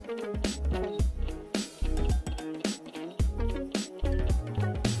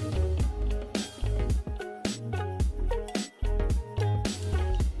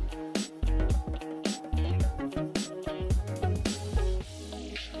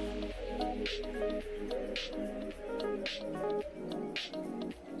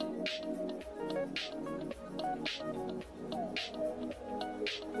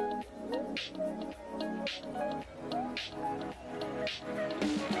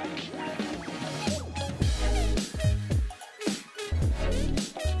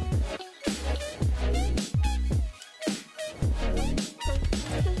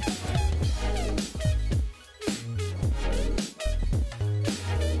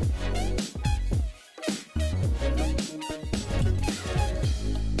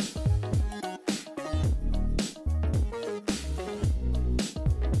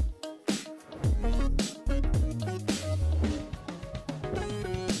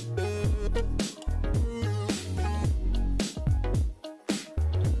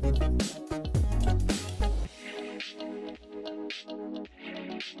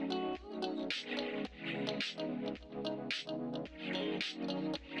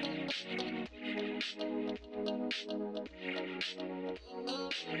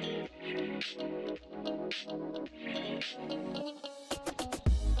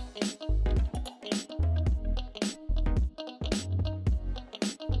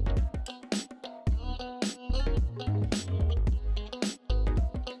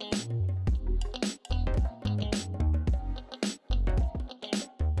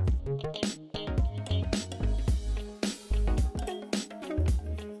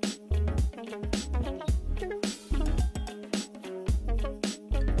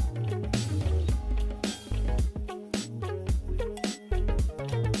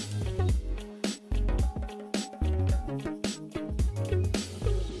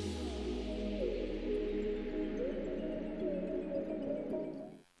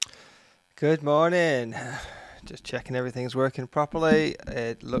Good morning. Just checking everything's working properly.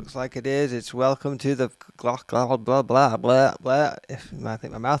 It looks like it is. It's welcome to the blah blah blah blah blah blah. I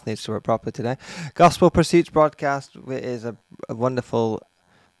think my mouth needs to work properly today. Gospel Pursuits broadcast is a wonderful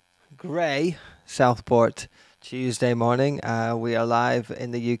grey Southport Tuesday morning. We are live in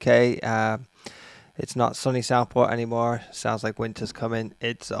the UK. It's not sunny Southport anymore. Sounds like winter's coming.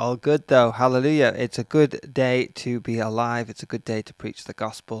 It's all good though. Hallelujah. It's a good day to be alive. It's a good day to preach the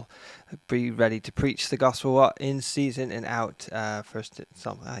gospel. Be ready to preach the gospel in season and out. I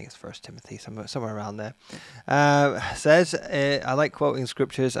think it's First Timothy, somewhere around there. Says, I like quoting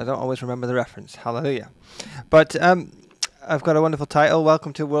scriptures. I don't always remember the reference. Hallelujah. But I've got a wonderful title.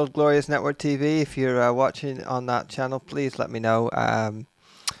 Welcome to World Glorious Network TV. If you're watching on that channel, please let me know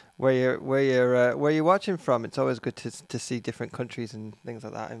where you're watching from. It's always good to see different countries and things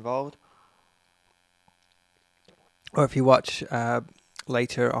like that involved. Or if you watch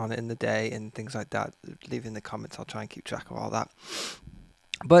later on in the day and things like that, leave in the comments. I'll try and keep track of all that.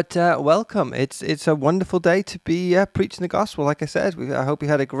 But welcome. It's a wonderful day to be preaching the gospel. Like I said, I hope you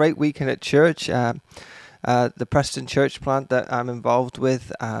had a great weekend at church. The Preston church plant that I'm involved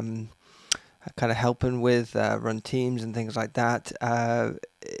with, kind of helping with, run teams and things like that.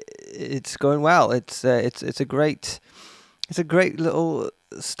 It's going well. It's a great little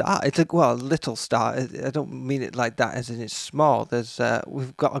start. It's a little start. I don't mean it like that as in it's small.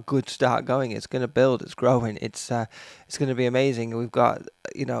 We've got a good start going. It's going to build. It's growing. It's going to be amazing. We've got,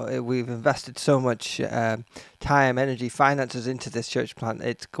 we've invested so much time, energy, finances into this church plant.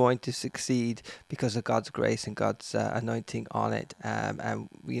 It's going to succeed because of God's grace and God's anointing on it. And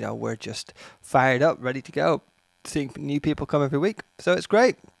we're just fired up, ready to go, seeing new people come every week. So it's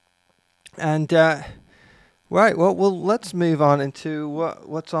great. And right, well, let's move on into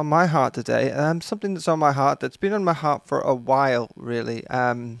what's on my heart today. Something that's on my heart, that's been on my heart for a while, really. If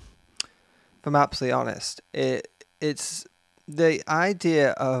I'm absolutely honest, it's the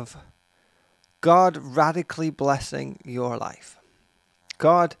idea of God radically blessing your life,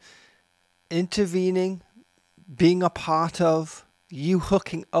 God intervening, being a part of, you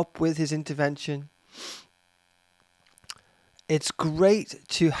hooking up with His intervention. It's great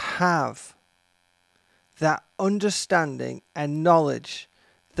to have that understanding and knowledge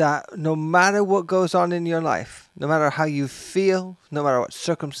that no matter what goes on in your life, no matter how you feel, no matter what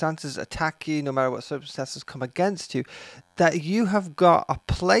circumstances attack you, no matter what circumstances come against you, that you have got a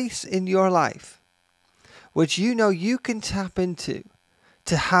place in your life which you can tap into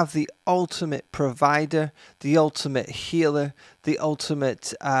to have the ultimate provider, the ultimate healer, the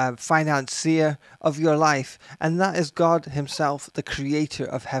ultimate financier of your life. And that is God Himself, the creator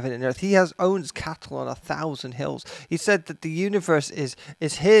of heaven and earth. He owns cattle on 1,000 hills. He said that the universe is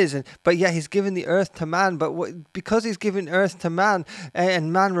His, but yet He's given the earth to man. But because He's given earth to man,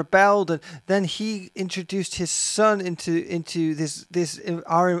 and man rebelled, and then He introduced His Son into this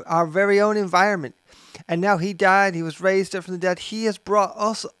our very own environment. And now He died, He was raised up from the dead. He has brought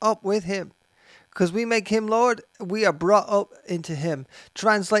us up with Him. Because we make Him Lord, we are brought up into Him.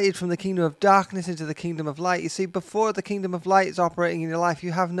 Translated from the kingdom of darkness into the kingdom of light. You see, before the kingdom of light is operating in your life,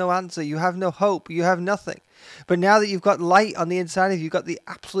 you have no answer, you have no hope, you have nothing. But now that you've got light on the inside of you, you've got the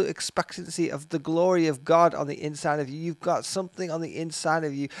absolute expectancy of the glory of God on the inside of you. You've got something on the inside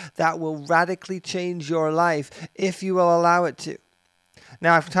of you that will radically change your life if you will allow it to.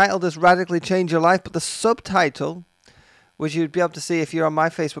 Now, I've titled this Radically Change Your Life, but the subtitle, which you'd be able to see if you're on my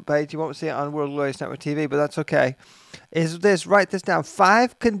Facebook page, you won't see it on World Glorious Network TV, but that's okay, is this, write this down,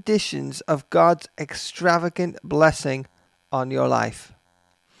 5 conditions of God's extravagant blessing on your life.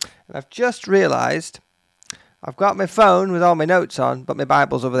 And I've just realized I've got my phone with all my notes on, but my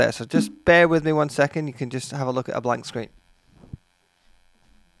Bible's over there, so just bear with me 1 second. You can just have a look at a blank screen.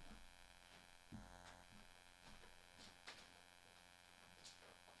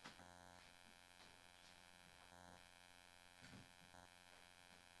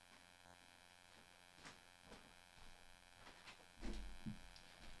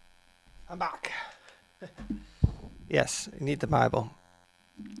 I'm back. Yes, you need the Bible.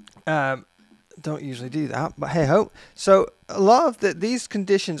 Don't usually do that, but hey ho. So a lot of these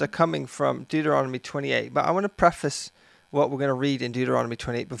conditions are coming from Deuteronomy 28, but I want to preface what we're going to read in Deuteronomy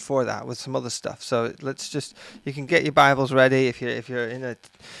 28 before that with some other stuff. So you can get your Bibles ready if you're in a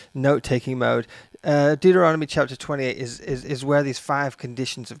note-taking mode. Deuteronomy chapter 28 is where these 5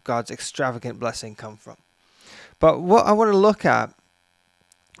 conditions of God's extravagant blessing come from. But what I want to look at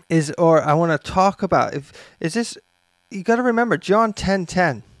I want to talk about, you got to remember John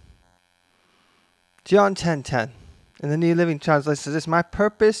 10:10. John 10:10. In the New Living Translation says this, my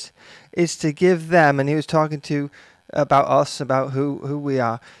purpose is to give them, and he was talking to about us, about who we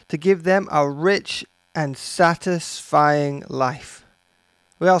are, to give them a rich and satisfying life.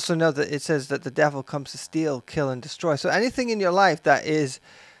 We also know that it says that the devil comes to steal, kill, and destroy. So anything in your life that is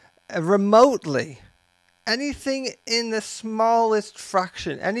remotely, anything in the smallest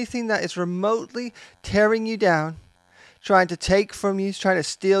fraction, anything that is remotely tearing you down, trying to take from you, trying to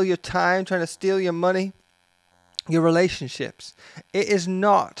steal your time, trying to steal your money, your relationships, it is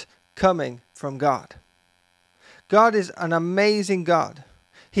not coming from God. God is an amazing God.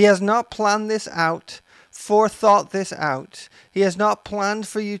 He has not planned this out, forethought this out. He has not planned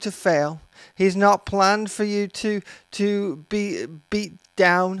for you to fail. He's not planned for you to be beat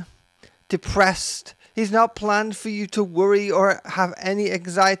down, depressed. He's not planned for you to worry or have any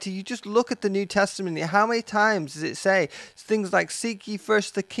anxiety. You just look at the New Testament. How many times does it say things like, seek ye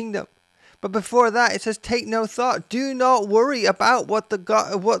first the kingdom? But before that, it says, take no thought. Do not worry about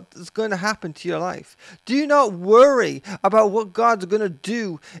what's going to happen to your life. Do not worry about what God's going to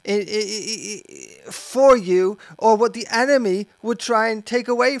do for you, or what the enemy would try and take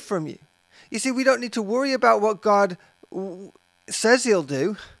away from you. You see, we don't need to worry about what God says he'll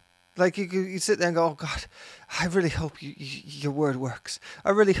do. Like you sit there and go, oh God, I really hope your word works.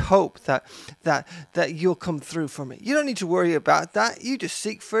 I really hope that you'll come through for me. You don't need to worry about that. You just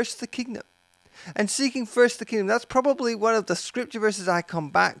seek first the kingdom. And seeking first the kingdom, that's probably one of the scripture verses I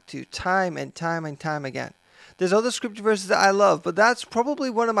come back to time and time and time again. There's other scripture verses that I love, but that's probably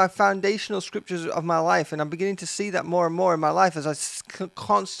one of my foundational scriptures of my life. And I'm beginning to see that more and more in my life as I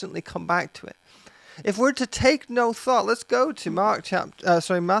constantly come back to it. If we're to take no thought, let's go to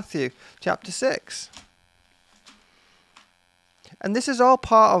Matthew chapter 6. And this is all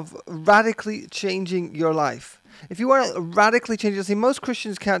part of radically changing your life. If you want to radically change your life, most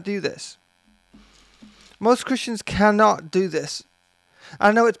Christians can't do this. Most Christians cannot do this.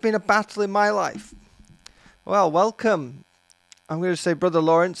 I know it's been a battle in my life. Well, welcome. I'm going to say Brother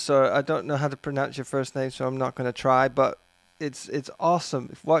Lawrence, or I don't know how to pronounce your first name, so I'm not going to try, but it's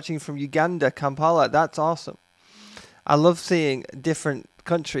awesome. Watching from Uganda, Kampala, that's awesome. I love seeing different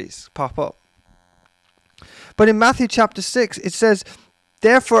countries pop up. But in Matthew chapter 6, it says,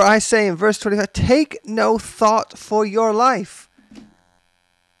 therefore I say in verse 25, take no thought for your life.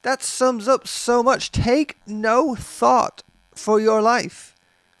 That sums up so much. Take no thought for your life.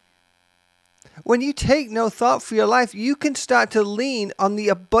 When you take no thought for your life, you can start to lean on the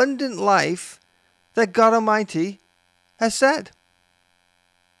abundant life that God Almighty has said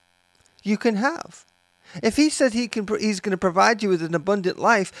you can have. If he said he's going to provide you with an abundant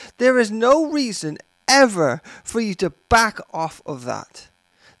life, there is no reason ever for you to back off of that.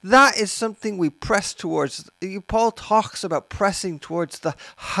 That is something we press towards. Paul talks about pressing towards the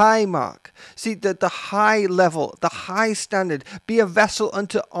high mark. See, the high level, the high standard. Be a vessel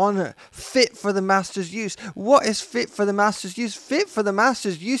unto honor, fit for the master's use. What is fit for the master's use? Fit for the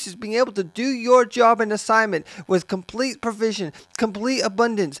master's use is being able to do your job and assignment with complete provision, complete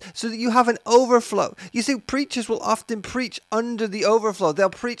abundance, so that you have an overflow. You see, preachers will often preach under the overflow.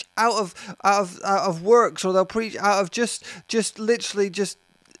 They'll preach out of works, or they'll preach out of just literally just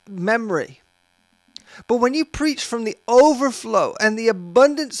memory. But when you preach from the overflow and the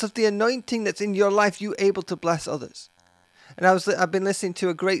abundance of the anointing that's in your life, you're able to bless others. And I've been listening to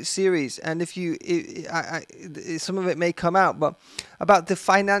a great series, and some of it may come out, but about the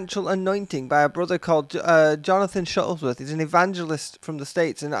financial anointing by a brother called Jonathan Shuttlesworth. He's an evangelist from the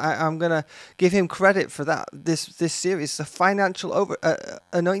States, and I'm going to give him credit for that. This series, the financial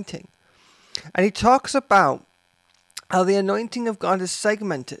anointing, and he talks about how the anointing of God is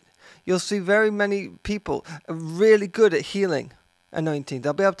segmented. You'll see very many people really good at healing anointing.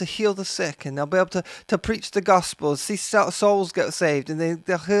 They'll be able to heal the sick, and they'll be able to preach the gospel, see souls get saved, and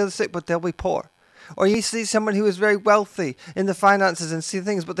they'll heal the sick, but they'll be poor. Or you see someone who is very wealthy in the finances and see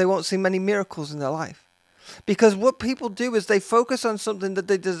things, but they won't see many miracles in their life. Because what people do is they focus on something that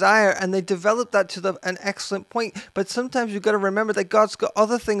they desire, and they develop that to an excellent point. But sometimes you've got to remember that God's got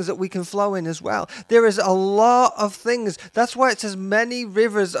other things that we can flow in as well. There is a lot of things. That's why it says many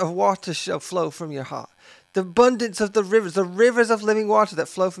rivers of water shall flow from your heart. The abundance of the rivers of living water that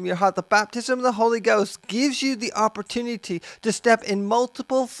flow from your heart. The baptism of the Holy Ghost gives you the opportunity to step in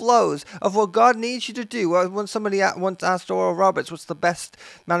multiple flows of what God needs you to do. When somebody once asked Oral Roberts, what's the best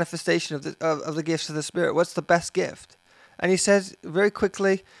manifestation of the gifts of the Spirit? What's the best gift? And he says very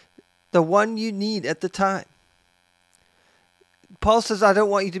quickly, the one you need at the time. Paul says, I don't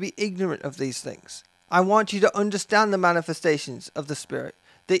want you to be ignorant of these things. I want you to understand the manifestations of the Spirit.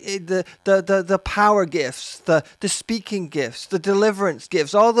 the power gifts, the speaking gifts, the deliverance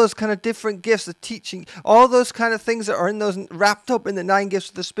gifts, all those kind of different gifts, the teaching, all those kind of things that are in those wrapped up in the 9 gifts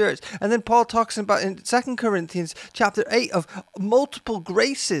of the Spirit. And then Paul talks about in 2 Corinthians chapter 8 of multiple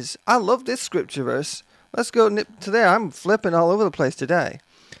graces. I love this scripture verse. Let's go nip to there. I'm flipping all over the place today.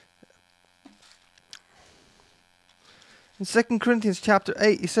 In 2 Corinthians chapter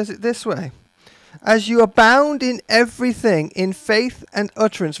 8, he says it this way. As you abound in everything, in faith and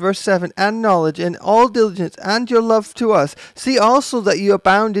utterance, verse 7, and knowledge, and all diligence, and your love to us, see also that you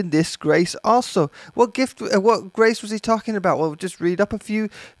abound in this grace also. What grace was he talking about? Well, we'll just read up a few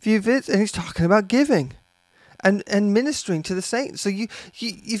bits, and he's talking about giving and ministering to the saints. So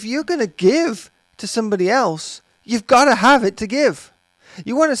if you're going to give to somebody else, you've got to have it to give.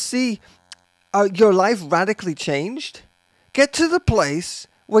 You want to see your life radically changed? Get to the place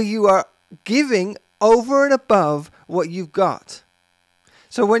where you are giving over and above what you've got.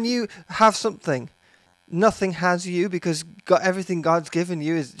 So when you have something, nothing has you, because everything God's given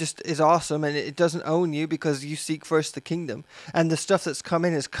you is awesome, and it doesn't own you because you seek first the kingdom. And the stuff that's come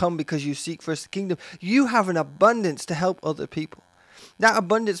in has come because you seek first the kingdom. You have an abundance to help other people. That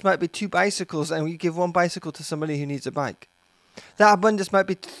abundance might be 2 bicycles, and you give 1 bicycle to somebody who needs a bike. That abundance might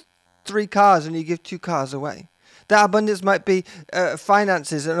be 3 cars, and you give 2 cars away. That abundance might be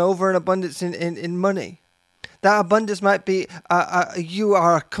finances and over an abundance in money. That abundance might be you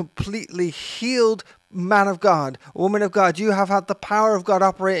are a completely healed man of God, woman of God. You have had the power of God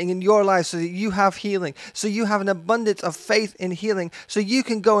operating in your life so that you have healing. So you have an abundance of faith in healing so you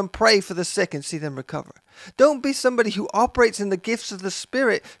can go and pray for the sick and see them recover. Don't be somebody who operates in the gifts of the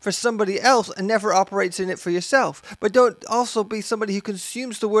Spirit for somebody else and never operates in it for yourself. But don't also be somebody who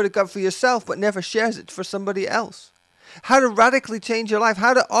consumes the Word of God for yourself but never shares it for somebody else. How to radically change your life,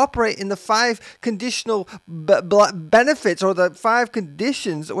 how to operate in the 5 conditional benefits, or the 5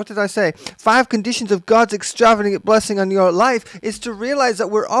 conditions, 5 conditions of God's extravagant blessing on your life, is to realize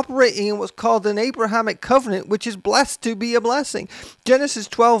that we're operating in what's called an Abrahamic covenant, which is blessed to be a blessing. Genesis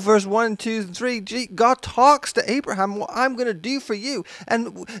 12, verse 1, 2, and 3, God talks to Abraham, what I'm going to do for you.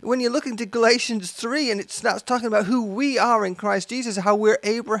 And when you look into Galatians 3, and it starts talking about who we are in Christ Jesus, how we're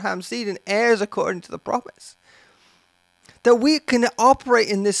Abraham's seed and heirs according to the promise, that we can operate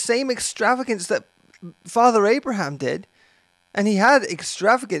in this same extravagance that Father Abraham did. And he had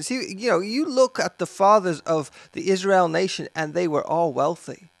extravagance. You look at the fathers of the Israel nation and they were all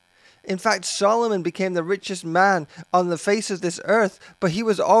wealthy. In fact, Solomon became the richest man on the face of this earth, but he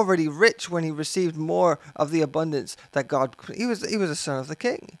was already rich when he received more of the abundance that God... He was a son of the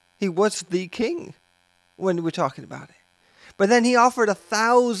king. He was the king when we're talking about it. But then he offered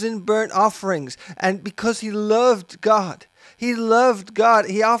 1,000 burnt offerings, and because he loved God, he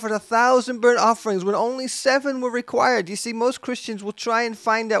offered 1,000 burnt offerings when only 7 were required. You see, most Christians will try and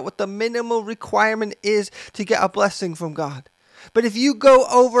find out what the minimal requirement is to get a blessing from God. But if you go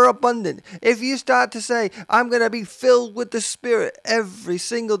overabundant, if you start to say, I'm going to be filled with the Spirit every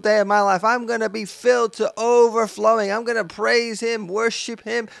single day of my life, I'm going to be filled to overflowing, I'm going to praise Him, worship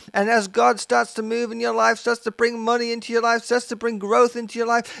Him, and as God starts to move in your life, starts to bring money into your life, starts to bring growth into your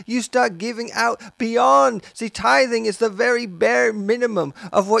life, you start giving out beyond. See, tithing is the very bare minimum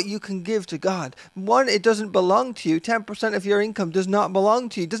of what you can give to God. 1, it doesn't belong to you. 10% of your income does not belong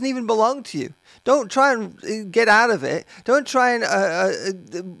to you. It doesn't even belong to you. Don't try and get out of it. Don't try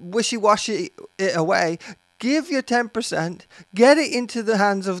and wishy-washy it away. Give your 10%. Get it into the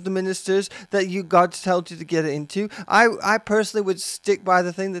hands of the ministers that God's told you to get it into. I personally would stick by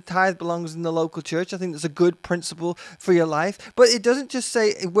the thing that tithe belongs in the local church. I think that's a good principle for your life. But it doesn't just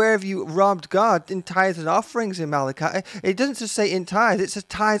say, where have you robbed God in tithes and offerings in Malachi? It doesn't just say in tithe. It says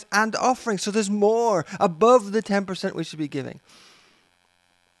tithes and offerings. So there's more above the 10% we should be giving.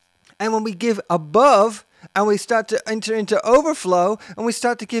 And when we give above, and we start to enter into overflow, and we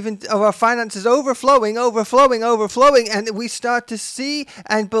start to give of our finances overflowing, and we start to see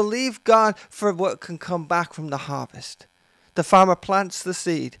and believe God for what can come back from the harvest. The farmer plants the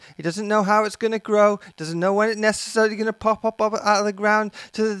seed. He doesn't know how it's going to grow, doesn't know when it's necessarily going to pop up out of the ground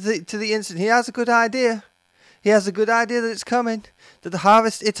to the instant. He has a good idea. He has a good idea that it's coming, that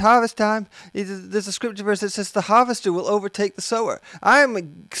it's harvest time. There's a scripture verse that says the harvester will overtake the sower. I am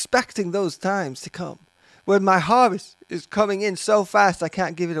expecting those times to come when my harvest is coming in so fast I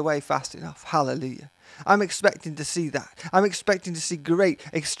can't give it away fast enough. Hallelujah. I'm expecting to see that. I'm expecting to see great,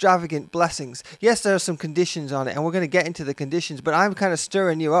 extravagant blessings. Yes, there are some conditions on it, and we're going to get into the conditions, but I'm kind of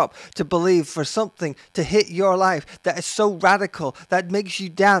stirring you up to believe for something to hit your life that is so radical, that makes you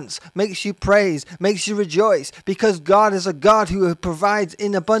dance, makes you praise, makes you rejoice, because God is a God who provides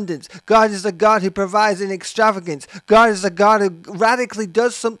in abundance. God is a God who provides in extravagance. God is a God who radically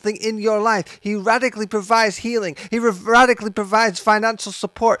does something in your life. He radically provides healing. He radically provides financial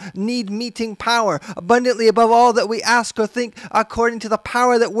support, need meeting power, abundantly above all that we ask or think, according to the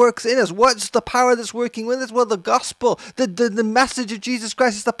power that works in us. What's the power that's working with us? Well, the gospel, the message of Jesus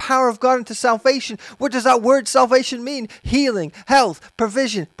Christ is the power of God into salvation. What does that word salvation mean? Healing, health,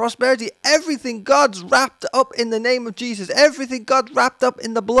 provision, prosperity, everything God's wrapped up in the name of Jesus. Everything God wrapped up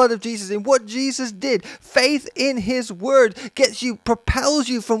in the blood of Jesus. In what Jesus did. Faith in his word propels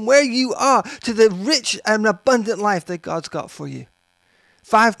you from where you are to the rich and abundant life that God's got for you.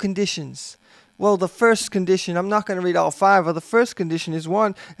 5 conditions. Well, the first condition, I'm not going to read all 5, but the first condition is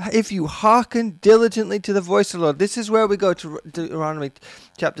 1, if you hearken diligently to the voice of the Lord. This is where we go to Deuteronomy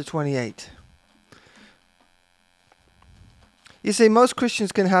chapter 28. You see, most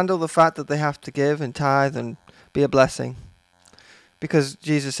Christians can handle the fact that they have to give and tithe and be a blessing. Because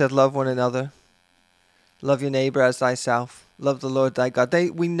Jesus said, love one another. Love your neighbor as thyself. Love the Lord thy God.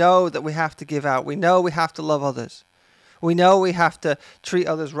 We know that we have to give out. We know we have to love others. We know we have to treat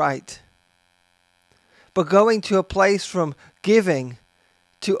others right. But going to a place from giving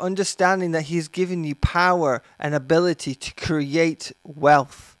to understanding that he's given you power and ability to create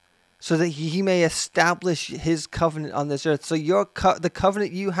wealth, so that he may establish his covenant on this earth. So the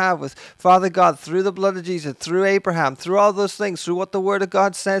covenant you have with Father God through the blood of Jesus, through Abraham, through all those things, through what the word of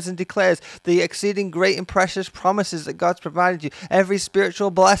God says and declares, the exceeding great and precious promises that God's provided you, every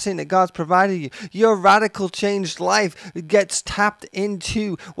spiritual blessing that God's provided you, your radical changed life gets tapped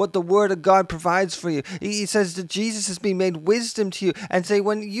into what the word of God provides for you. He says that Jesus has been made wisdom to you, and say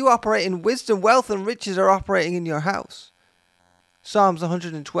when you operate in wisdom, wealth and riches are operating in your house. Psalms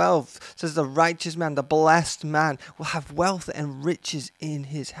 112 says the righteous man, the blessed man, will have wealth and riches in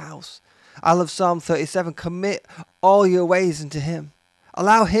his house. I love Psalm 37. Commit all your ways into him.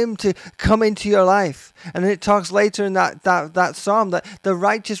 Allow him to come into your life. And then it talks later in that psalm that the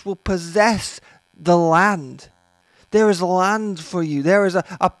righteous will possess the land. There is land for you. There is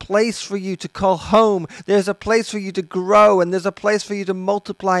a place for you to call home. There's a place for you to grow, and there's a place for you to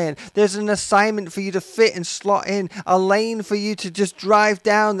multiply in. There's an assignment for you to fit and slot in, a lane for you to just drive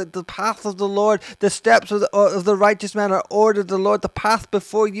down the path of the Lord. The steps of the righteous man are ordered the Lord. The path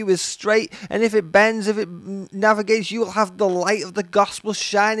before you is straight, and if it bends, if it navigates, you will have the light of the gospel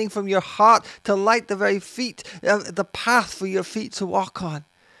shining from your heart to light the very feet, the path for your feet to walk on.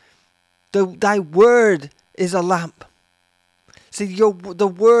 Thy word is a lamp. See, the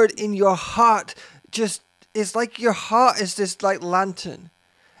word in your heart just is like your heart is this like lantern.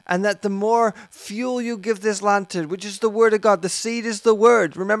 And that the more fuel you give this lantern, which is the word of God, the seed is the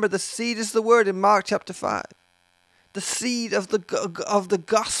word. Remember, the seed is the word in Mark chapter 5. The seed of the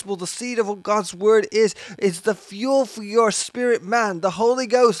gospel, the seed of what God's word is the fuel for your spirit man, the Holy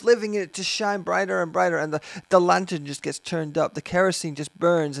Ghost living in it to shine brighter and brighter, and the lantern just gets turned up, the kerosene just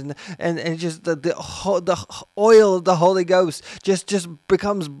burns, and just the oil of the Holy Ghost just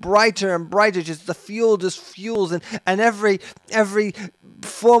becomes brighter and brighter. Just the fuel just fuels, and every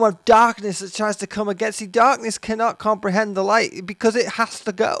form of darkness that tries to come against. See, darkness cannot comprehend the light because it has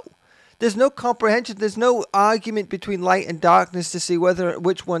to go. There's no comprehension. There's no argument between light and darkness to see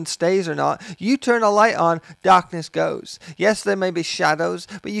which one stays or not. You turn a light on, darkness goes. Yes, there may be shadows,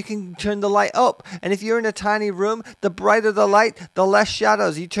 but you can turn the light up. And if you're in a tiny room, the brighter the light, the less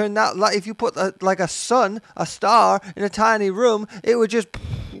shadows. You turn that light. If you put like a sun, a star, in a tiny room, it would just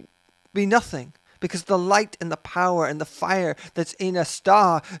be nothing. Because the light and the power and the fire that's in a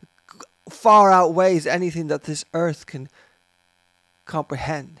star far outweighs anything that this earth can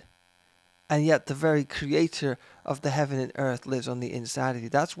comprehend. And yet the very creator of the heaven and earth lives on the inside of you.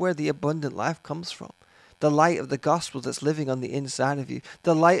 That's where the abundant life comes from. The light of the gospel that's living on the inside of you.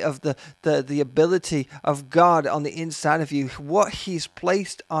 The light of the ability of God on the inside of you. What he's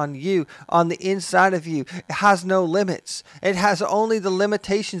placed on you, on the inside of you, it has no limits. It has only the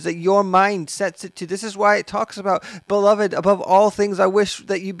limitations that your mind sets it to. This is why it talks about, beloved, above all things, I wish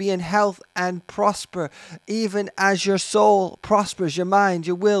that you be in health and prosper, even as your soul prospers, your mind,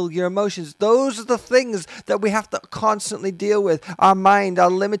 your will, your emotions. Those are the things that we have to constantly deal with. Our mind, our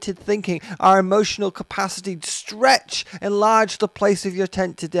limited thinking, our emotional capacity. Stretch, enlarge the place of your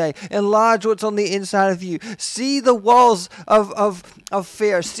tent today. Enlarge what's on the inside of you. See the walls of of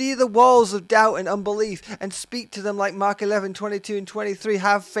fear. See the walls of doubt and unbelief and speak to them like Mark 11:22 and 23.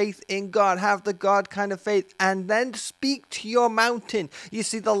 Have faith in God. Have the God kind of faith. And then speak to your mountain. You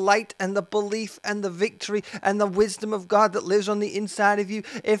see the light and the belief and the victory and the wisdom of God that lives on the inside of you.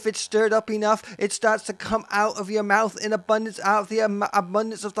 If it's stirred up enough, it starts to come out of your mouth in abundance. Out of the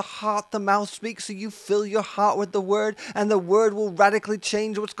abundance of the heart, the mouth speaks. So you fill your heart with the word, and the word will radically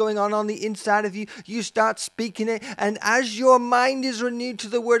change what's going on the inside of you. You start speaking it, and as your mind is renewed to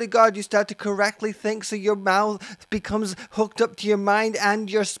the word of God, you start to correctly think. So your mouth becomes hooked up to your mind and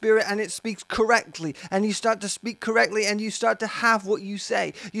your spirit, and it speaks correctly. And you start to speak correctly, and you start to have what you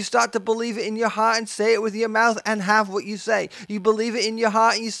say. You start to believe it in your heart and say it with your mouth and have what you say. You believe it in your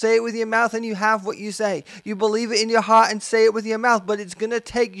heart and you say it with your mouth and you have what you say. You believe it in your heart and say it with your mouth, but it's going to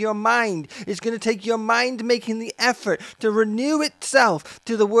take your mind. It's going to take your mind making the effort to renew itself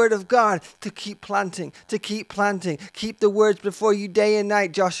to the word of God, to keep planting, to keep planting. Keep the words before you day and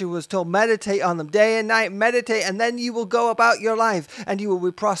night, Joshua was told. Meditate on them day and night. Meditate, and then you will go about your life and you will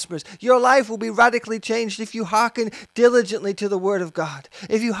be prosperous. Your life will be radically changed if you hearken diligently to the word of God.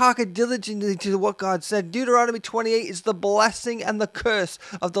 If you hearken diligently to what God said. Deuteronomy 28 is the blessing and the curse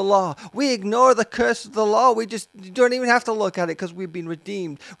of the law. We ignore the curse of the law. We just don't even have to look at it because we've been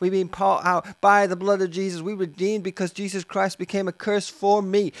redeemed. We've been bought out by the blood of Jesus. We redeemed because Jesus Christ became a curse for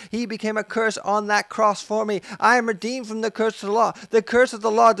me. He became a curse on that cross for me. I am redeemed from the curse of the law. The curse of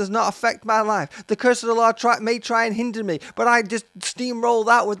the law does not affect my life. The curse of the law may try and hinder me, but I just steamroll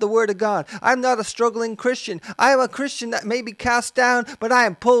that with the word of God. I'm not a struggling Christian. I am a Christian that may be cast down, but I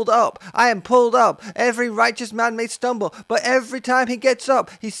am pulled up. I am pulled up. Every righteous man may stumble, but every time he gets up,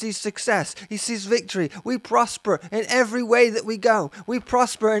 he sees success. He sees victory. We prosper in every way that we go. We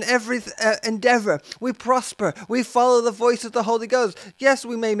prosper in every endeavor. We prosper. We follow the voice of the Holy Ghost. Yes,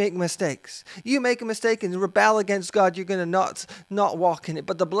 we may make mistakes. You make a mistake and rebel against God, you're going to not walk in it.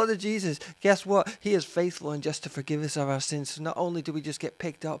 But the blood of Jesus, guess what? He is faithful and just to forgive us of our sins. So not only do we just get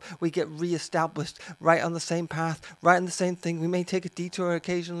picked up, we get reestablished right on the same path, right in the same thing. We may take a detour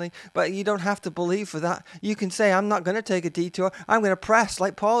occasionally, but you don't have to believe for that. You can say, I'm not going to take a detour. I'm going to press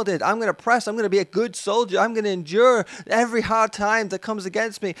like Paul did. I'm going to press. I'm going to be a good soldier. I'm going to endure every hard time that comes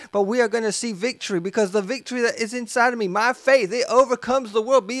against me. But we are going to see victory because the victory that is inside of me, my faith, it overcomes the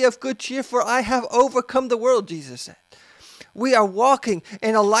world. Be of good cheer, for I have overcome the world, Jesus said. We are walking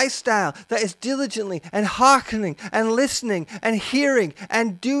in a lifestyle that is diligently and hearkening and listening and hearing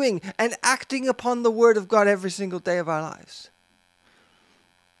and doing and acting upon the word of God every single day of our lives.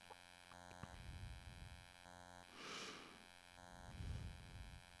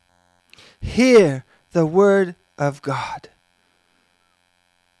 Hear the word of God.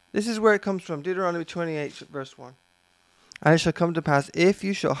 This is where it comes from. Deuteronomy 28, verse 1. And it shall come to pass, if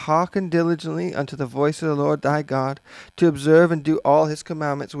you shall hearken diligently unto the voice of the Lord thy God, to observe and do all his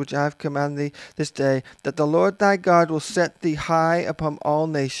commandments which I have commanded thee this day, that the Lord thy God will set thee high upon all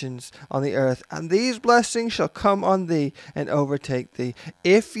nations on the earth. And these blessings shall come on thee and overtake thee,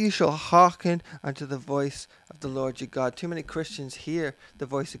 if you shall hearken unto the voice of the Lord your God. Too many Christians hear the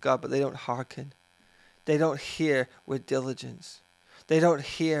voice of God, but they don't hearken. They don't hear with diligence. They don't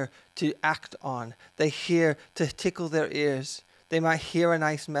hear to act on. They hear to tickle their ears. They might hear a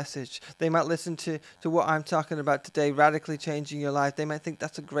nice message. They might listen to what I'm talking about today, radically changing your life. They might think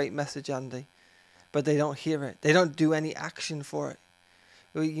that's a great message, Andy. But they don't hear it. They don't do any action for it.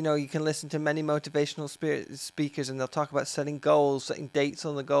 You know, you can listen to many motivational speakers and they'll talk about setting goals, setting dates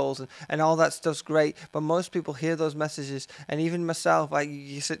on the goals, and all that stuff's great. But most people hear those messages, and even myself,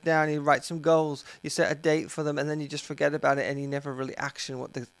 you sit down and you write some goals, you set a date for them, and then you just forget about it and you never really action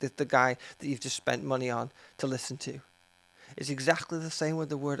what the guy that you've just spent money on to listen to. It's exactly the same with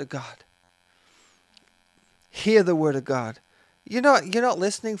the Word of God. Hear the Word of God. You're not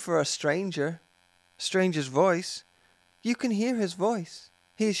listening for a stranger's voice. You can hear his voice.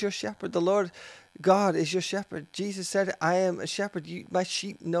 He is your shepherd. The Lord God is your shepherd. Jesus said, I am a shepherd. My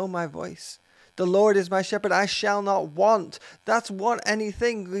sheep know my voice. The Lord is my shepherd. I shall not want. That's want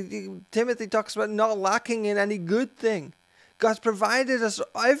anything. Timothy talks about not lacking in any good thing. God's provided us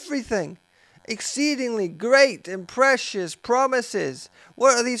everything. Exceedingly great and precious promises.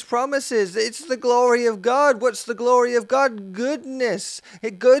 What are these promises? It's the glory of God. What's the glory of God? Goodness.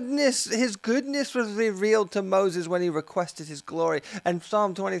 His goodness was revealed to Moses when he requested his glory. And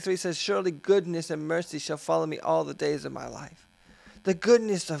Psalm 23 says, surely goodness and mercy shall follow me all the days of my life. The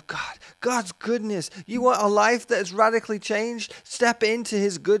goodness of God. God's goodness. You want a life that is radically changed? Step into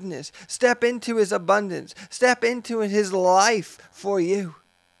his goodness. Step into his abundance. Step into his life for you.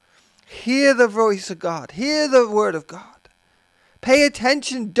 Hear the voice of God. Hear the word of God. Pay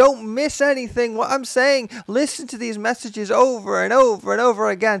attention. Don't miss anything. What I'm saying, listen to these messages over and over and over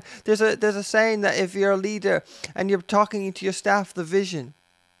again. There's a saying that if you're a leader and you're talking to your staff the vision,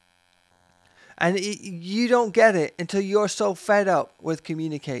 and you don't get it until you're so fed up with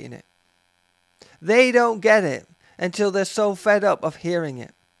communicating it. They don't get it until they're so fed up of hearing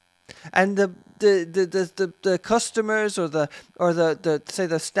it. And the customers or the say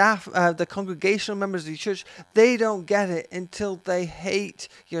the staff, the congregational members of the church, they don't get it until they hate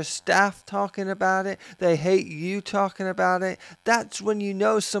your staff talking about it. They hate you talking about it. That's when you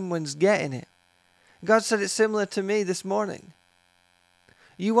know someone's getting it. God said it's similar to me this morning.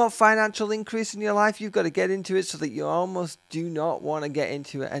 You want financial increase in your life, you've got to get into it so that you almost do not want to get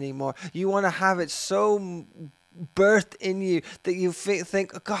into it anymore. You want to have it so birthed in you that you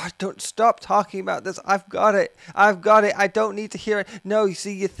think, oh God, don't stop talking about this. I've got it. I don't need to hear it. No, you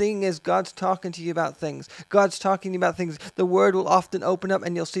see, your thing is God's talking to you about things. God's talking to you about things. The word will often open up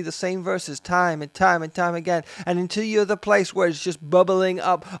and you'll see the same verses time and time and time again. And until you're the place where it's just bubbling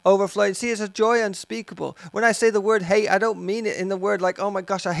up, overflowing. See, it's a joy unspeakable. When I say the word hate, I don't mean it in the word like, oh my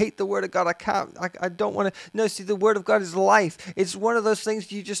gosh, I hate the word of God. I don't want to. No, see, the word of God is life. It's one of those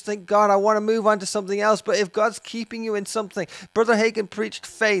things you just think, God, I want to move on to something else. But if God's keeping you in something. Brother Hagin preached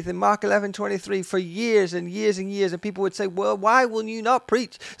faith in Mark 11:23 for years and years and years, and people would say, well, why will you not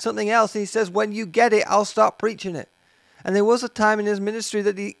preach something else? And he says, when you get it, I'll stop preaching it. And there was a time in his ministry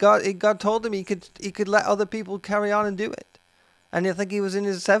that God told him he could let other people carry on and do it. And I think he was in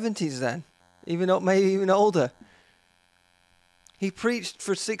his 70s then, maybe even older. He preached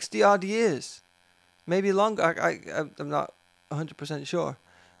for 60 odd years, maybe longer. I'm not 100% sure.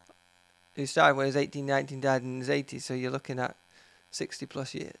 He started when he was 18, 19, died in his 80s, so you're looking at 60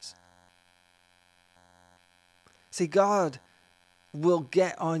 plus years. See, God will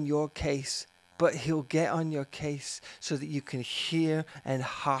get on your case, but he'll get on your case so that you can hear and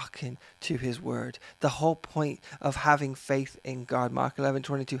hearken to his word. The whole point of having faith in God, Mark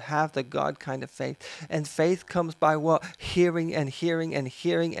 11:22, have the God kind of faith. And faith comes by what? Hearing and hearing and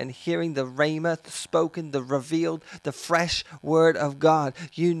hearing and hearing the rhema, the spoken, the revealed, the fresh word of God.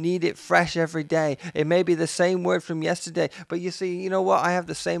 You need it fresh every day. It may be the same word from yesterday, but you see, you know what? I have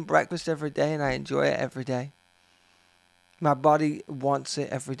the same breakfast every day and I enjoy it every day. My body wants it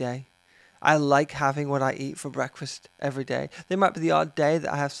every day. I like having what I eat for breakfast every day. There might be the odd day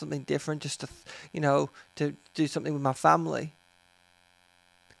that I have something different just to do something with my family.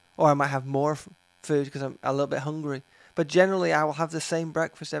 Or I might have more food because I'm a little bit hungry. But generally I will have the same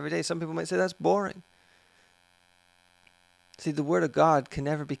breakfast every day. Some people might say that's boring. See, the word of God can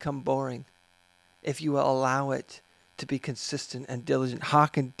never become boring if you will allow it to be consistent and diligent.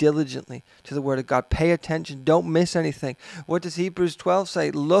 Hearken diligently to the word of God. Pay attention. Don't miss anything. What does Hebrews 12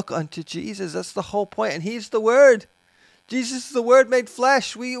 say? Look unto Jesus. That's the whole point. And he's the word. Jesus is the word made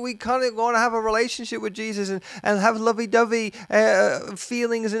flesh. We kind of want to have a relationship with Jesus and have lovey-dovey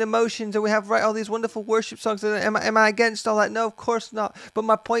feelings and emotions, and we have all these wonderful worship songs. Am I against all that? No, of course not. But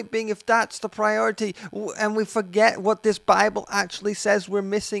my point being, if that's the priority and we forget what this Bible actually says, we're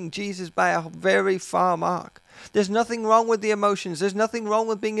missing Jesus by a very far mark. There's nothing wrong with the emotions. There's nothing wrong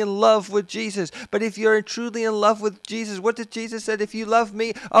with being in love with Jesus. But if you're truly in love with Jesus, what did Jesus say? If you love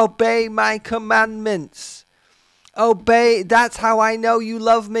me, obey my commandments. Obey. That's how I know you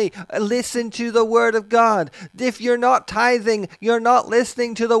love me. Listen to the word of God. If you're not tithing, you're not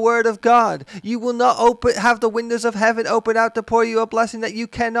listening to the word of God. You will not have the windows of heaven open out to pour you a blessing that you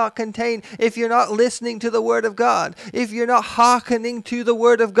cannot contain if you're not listening to the word of God. If you're not hearkening to the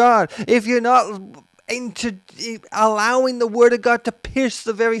word of God. If you're not into allowing the word of God to pierce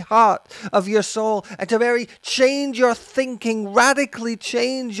the very heart of your soul and to change your thinking, radically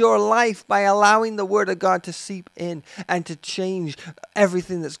change your life by allowing the word of God to seep in and to change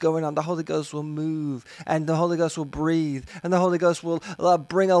everything that's going on. The Holy Ghost will move and the Holy Ghost will breathe and the Holy Ghost will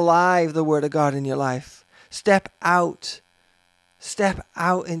bring alive the word of God in your life. Step out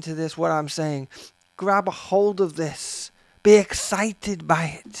into this, what I'm saying. Grab a hold of this. Be excited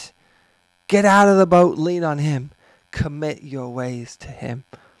by it. Get out of the boat, lean on him. Commit your ways to him.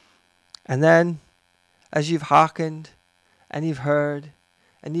 And then, as you've hearkened, and you've heard,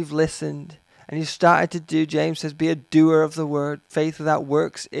 and you've listened, and you've started to do, James says, be a doer of the word. Faith without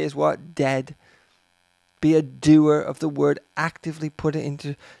works is what? Dead. Be a doer of the word. Actively put it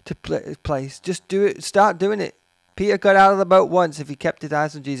into place. Just do it. Start doing it. Peter got out of the boat once. If he kept his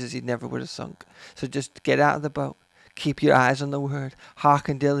eyes on Jesus, he never would have sunk. So just get out of the boat. Keep your eyes on the word.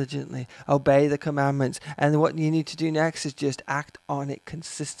 Hearken diligently. Obey the commandments. And what you need to do next is just act on it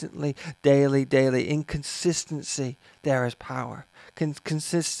consistently, daily. In consistency, there is power.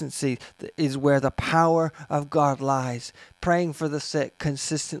 Consistency is where the power of God lies. Praying for the sick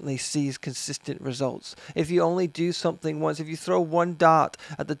consistently sees consistent results. If you only do something once, if you throw one dart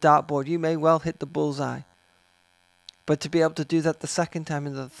at the dartboard, you may well hit the bullseye. But to be able to do that the second time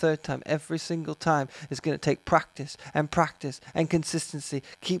and the third time, every single time, is going to take practice and consistency.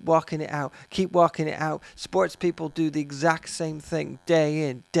 Keep walking it out. Sports people do the exact same thing day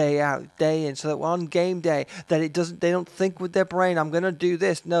in, day out, so that on game day, they don't think with their brain, I'm going to do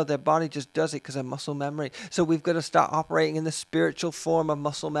this. No, their body just does it because of muscle memory. So we've got to start operating in the spiritual form of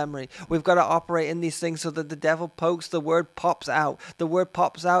muscle memory. We've got to operate in these things so that the devil pokes, the word pops out. The word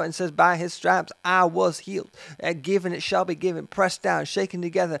pops out and says, by his stripes I was healed. Given it shall be given, pressed down, shaken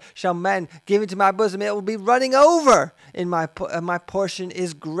together, shall men give into my bosom. It will be running over. In my portion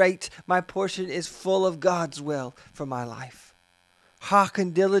is great. My portion is full of God's will for my life. Hearken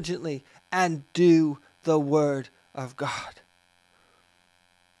diligently and do the word of God.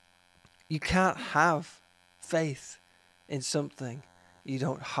 You can't have faith in something you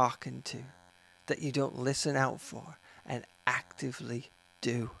don't hearken to, that you don't listen out for and actively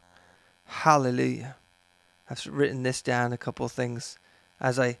do. Hallelujah. I've written this down, a couple of things,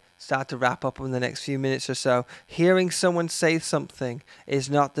 as I start to wrap up in the next few minutes or so. Hearing someone say something is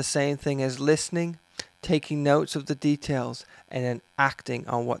not the same thing as listening, taking notes of the details, and then acting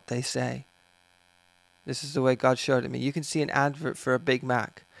on what they say. This is the way God showed it me. You can see an advert for a Big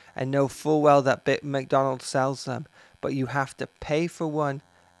Mac and know full well that McDonald's sells them, but you have to pay for one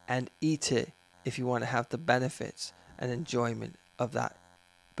and eat it if you want to have the benefits and enjoyment of that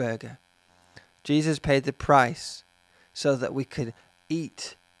burger. Jesus paid the price so that we could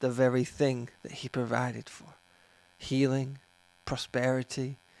eat the very thing that he provided for. Healing,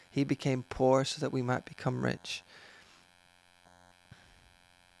 prosperity. He became poor so that we might become rich.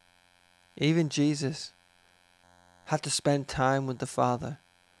 Even Jesus had to spend time with the Father,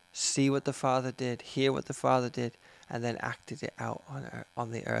 see what the Father did, hear what the Father did, and then acted it out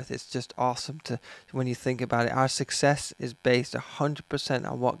on the earth. It's just awesome when you think about it. Our success is based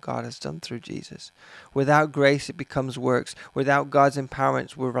 100% on what God has done through Jesus. Without grace, it becomes works. Without God's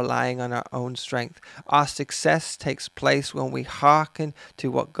empowerment, we're relying on our own strength. Our success takes place when we hearken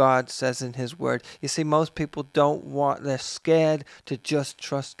to what God says in his word. You see, most people they're scared to just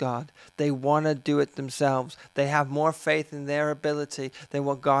trust God. They want to do it themselves. They have more faith in their ability than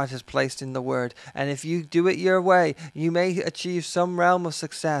what God has placed in the word. And if you do it your way, you may achieve some realm of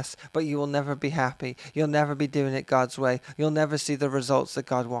success, but you will never be happy. You'll never be doing it God's way. You'll never see the results that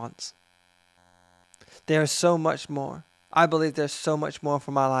God wants. There is so much more. I believe there's so much more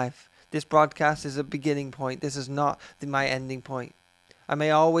for my life. This broadcast is a beginning point. This is not my ending point. I may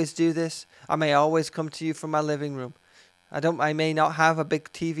always do this. I may always come to you from my living room. I may not have a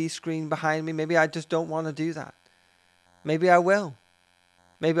big TV screen behind me. Maybe I just don't want to do that. Maybe I will.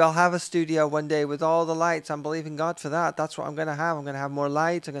 Maybe I'll have a studio one day with all the lights. I'm believing God for that. That's what I'm going to have. I'm going to have more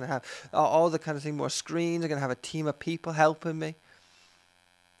lights. I'm going to have all the kind of thing, more screens. I'm going to have a team of people helping me.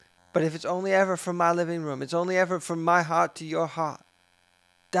 But if it's only ever from my living room, it's only ever from my heart to your heart,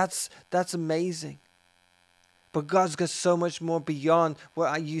 that's amazing. But God's got so much more beyond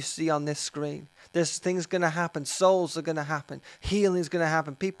what you see on this screen. There's things going to happen. Souls are going to happen. Healing is going to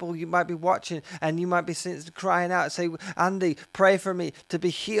happen. People you might be watching and you might be crying out and say, Andy, pray for me to be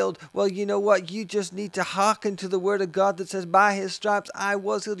healed. Well, you know what? You just need to hearken to the word of God that says, by his stripes I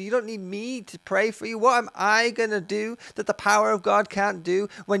was healed. You don't need me to pray for you. What am I going to do that the power of God can't do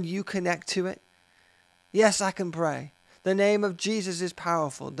when you connect to it? Yes, I can pray. The name of Jesus is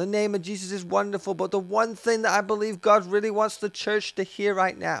powerful. The name of Jesus is wonderful. But the one thing that I believe God really wants the church to hear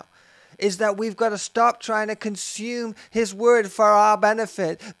right now is that we've got to stop trying to consume his word for our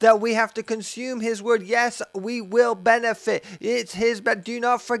benefit. That we have to consume his word. Yes, we will benefit. It's his, but do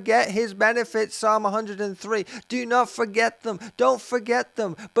not forget his benefits. Psalm 103. Do not forget them. Don't forget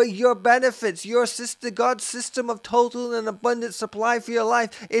them. But your benefits, God's system of total and abundant supply for your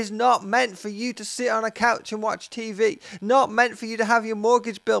life is not meant for you to sit on a couch and watch TV. Not meant for you to have your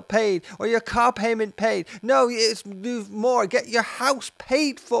mortgage bill paid or your car payment paid. No, it's more. Get your house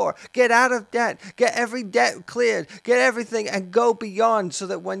paid for. Get out of debt. Get every debt cleared. Get everything and go beyond so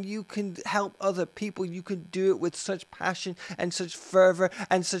that when you can help other people, you can do it with such passion and such fervor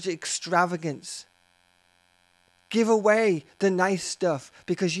and such extravagance. Give away the nice stuff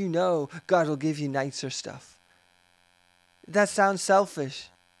because you know God will give you nicer stuff. That sounds selfish.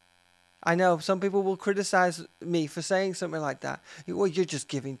 I know some people will criticize me for saying something like that. Well, you're just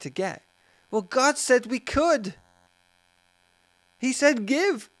giving to get. Well, God said we could. He said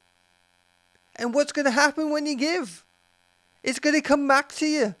give. And what's going to happen when you give? It's going to come back to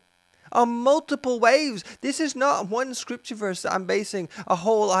you on multiple waves. This is not one scripture verse that I'm basing a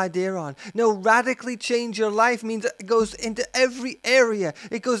whole idea on. No, radically change your life means it goes into every area.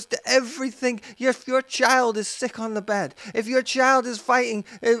 It goes to everything. If your child is sick on the bed, if your child is fighting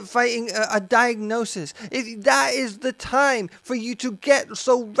a diagnosis, if that is the time for you to get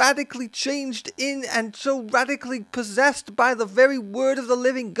so radically changed in and so radically possessed by the very word of the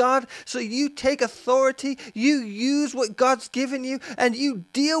living God, so you take authority, you use what God's given you, and you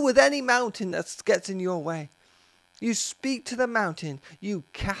deal with any mountain that gets in your way. You speak to the mountain, you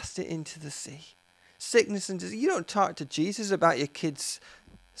cast it into the sea. Sickness and disease. You don't talk to Jesus about your kid's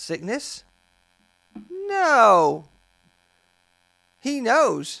sickness. No. He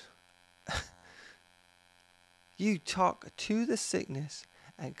knows. You talk to the sickness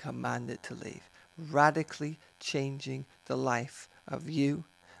and command it to leave. Radically changing the life of you.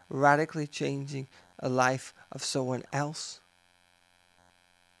 Radically changing a life of someone else.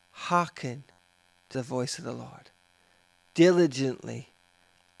 Hearken to the voice of the Lord. Diligently.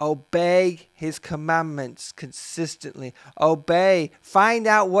 Obey his commandments consistently. Obey. Find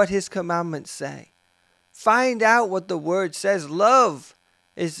out what his commandments say. Find out what the word says. Love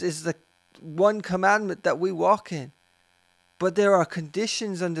is the one commandment that we walk in. But there are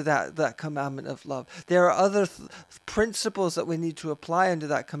conditions under that commandment of love. There are other principles that we need to apply under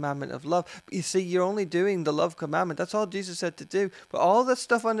that commandment of love. You see, you're only doing the love commandment. That's all Jesus said to do. But all the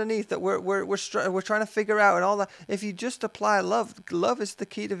stuff underneath that we're trying to figure out and all that, if you just apply love, love is the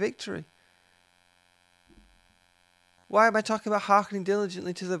key to victory. Why am I talking about hearkening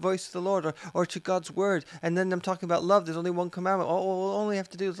diligently to the voice of the Lord or to God's word? And then I'm talking about love. There's only one commandment. Oh, we'll only have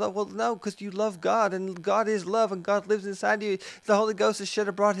to do is love. Well, no, because you love God and God is love and God lives inside you. The Holy Ghost has shed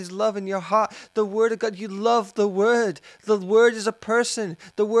abroad his love in your heart. The word of God, you love the word. The word is a person.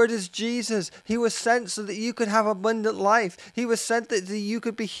 The word is Jesus. He was sent so that you could have abundant life. He was sent that you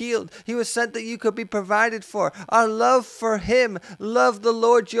could be healed. He was sent that you could be provided for. Our love for him, love the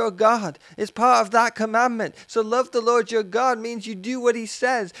Lord your God, is part of that commandment. So love the Lord your God means you do what he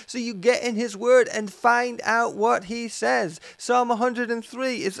says. So you get in his word and find out what he says. Psalm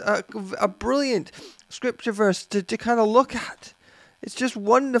 103 is a brilliant scripture verse to kind of look at. It's just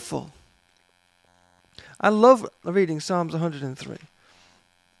wonderful. I love reading Psalms 103.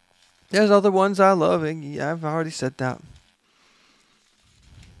 There's other ones I love. Yeah, I've already said that.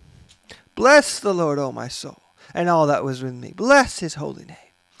 Bless the Lord, O my soul, and all that was with me. Bless his holy name.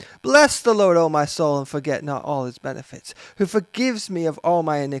 Bless the Lord, O my soul, and forget not all his benefits, who forgives me of all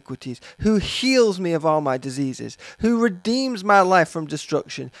my iniquities, who heals me of all my diseases, who redeems my life from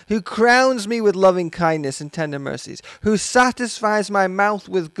destruction, who crowns me with loving kindness and tender mercies, who satisfies my mouth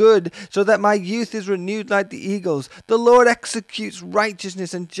with good, so that my youth is renewed like the eagles. The Lord executes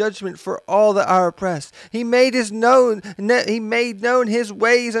righteousness and judgment for all that are oppressed. He made known his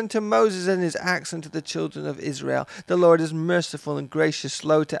ways unto Moses, and his acts unto the children of Israel. The Lord is merciful and gracious,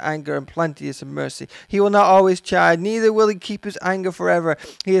 slow to anger, and plenteous in mercy. He will not always chide, neither will he keep his anger forever.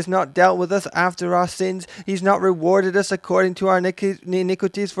 He has not dealt with us after our sins. He's not rewarded us according to our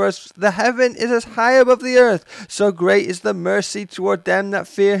iniquities. For the heaven is as high above the earth, so great is the mercy toward them that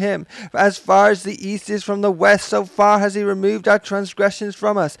fear him. As far as the east is from the west, so far has he removed our transgressions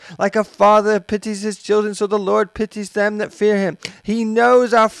from us. Like a father pities his children, so the Lord pities them that fear him. He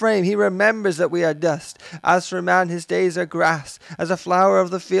knows our frame. He remembers that we are dust. As for man, his days are grass, as a flower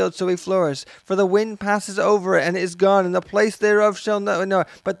of the field, so he flourishes. For the wind passes over it, and it is gone, and the place thereof shall not know.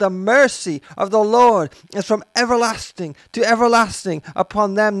 But the mercy of the Lord is from everlasting to everlasting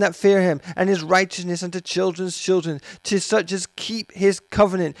upon them that fear him, and his righteousness unto children's children, to such as keep his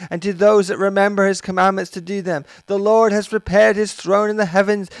covenant, and to those that remember his commandments to do them. The Lord has prepared his throne in the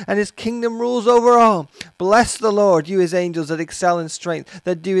heavens, and his kingdom rules over all. Bless the Lord, you his angels that excel in strength,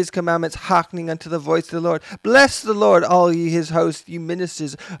 that do his commandments, hearkening unto the voice of the Lord. Bless the Lord, all ye his hosts, you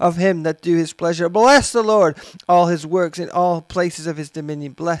ministers of him that do his pleasure. Bless the Lord, all his works in all places of his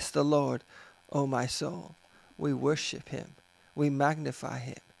dominion. Bless the Lord, O my soul. We worship him, we magnify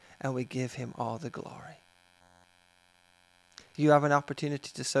him, and we give him all the glory. You have an opportunity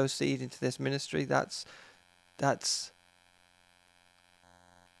to sow seed into this ministry. That's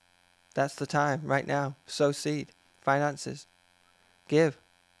the time right now. Sow seed, finances, give.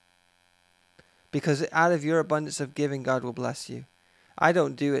 Because out of your abundance of giving, God will bless you. I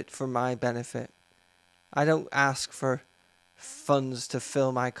don't do it for my benefit. I don't ask for funds to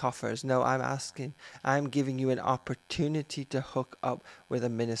fill my coffers. No, I'm giving you an opportunity to hook up with a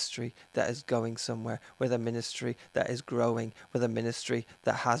ministry that is going somewhere, with a ministry that is growing, with a ministry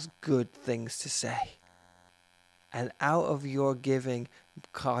that has good things to say. And out of your giving,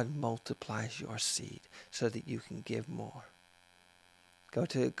 God multiplies your seed so that you can give more. Go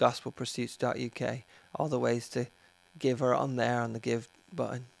to gospelpursuits.uk. All the ways to give are on there on the give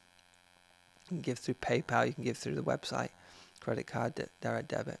button. You can give through PayPal. You can give through the website. Credit card, direct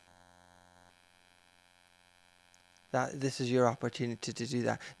debit. This is your opportunity to do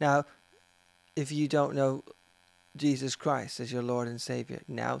that. Now, if you don't know Jesus Christ as your Lord and Savior,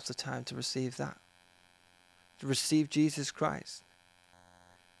 now's the time to receive that. To receive Jesus Christ.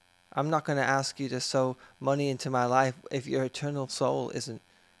 I'm not going to ask you to sow money into my life if your eternal soul isn't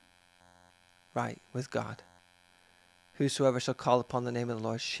right with God. Whosoever shall call upon the name of the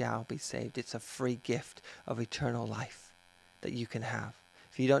Lord shall be saved. It's a free gift of eternal life that you can have.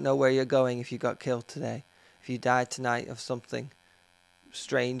 If you don't know where you're going, if you got killed today, if you died tonight of something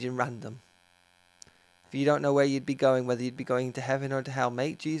strange and random, if you don't know where you'd be going, whether you'd be going to heaven or to hell,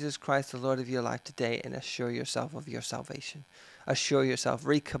 make Jesus Christ the Lord of your life today and assure yourself of your salvation. Assure yourself,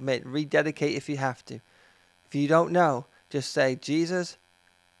 recommit, rededicate if you have to. If you don't know, just say, Jesus,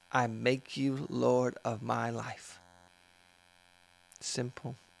 I make you Lord of my life.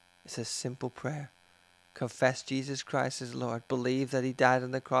 Simple. It's a simple prayer. Confess Jesus Christ as Lord. Believe that he died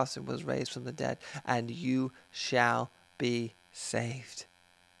on the cross and was raised from the dead, and you shall be saved.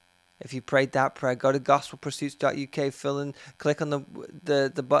 If you prayed that prayer, go to gospelpursuits.uk, click on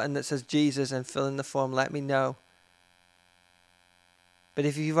the button that says Jesus and fill in the form. Let me know. But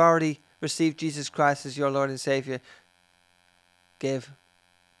if you've already received Jesus Christ as your Lord and Savior, give.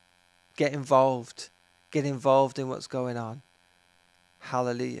 Get involved. Get involved in what's going on.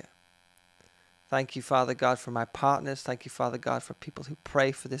 Hallelujah. Thank you, Father God, for my partners. Thank you, Father God, for people who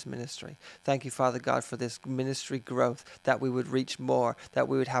pray for this ministry. Thank you, Father God, for this ministry growth, that we would reach more, that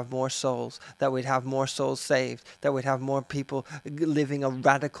we would have more souls, that we'd have more souls saved, that we'd have more people living a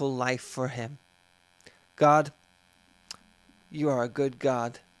radical life for him. God, you are a good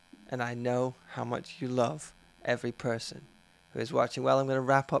God, and I know how much you love every person who is watching. Well, I'm going to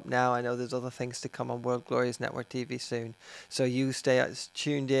wrap up now. I know there's other things to come on World Glorious Network TV soon, so you stay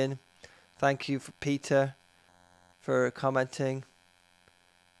tuned in. Thank you for Peter for commenting.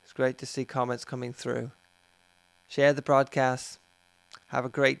 It's great to see comments coming through. Share the broadcast. Have a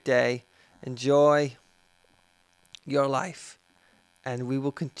great day. Enjoy your life. And we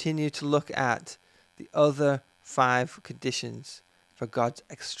will continue to look at the other 5 conditions for God's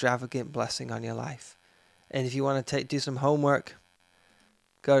extravagant blessing on your life. And if you want to do some homework,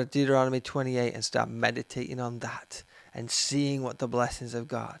 go to Deuteronomy 28 and start meditating on that and seeing what the blessings of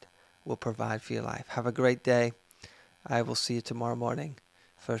God will provide for your life. Have a great day. I will see you tomorrow morning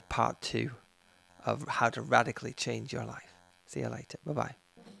for part 2 of how to radically change your life. See you later. Bye-bye.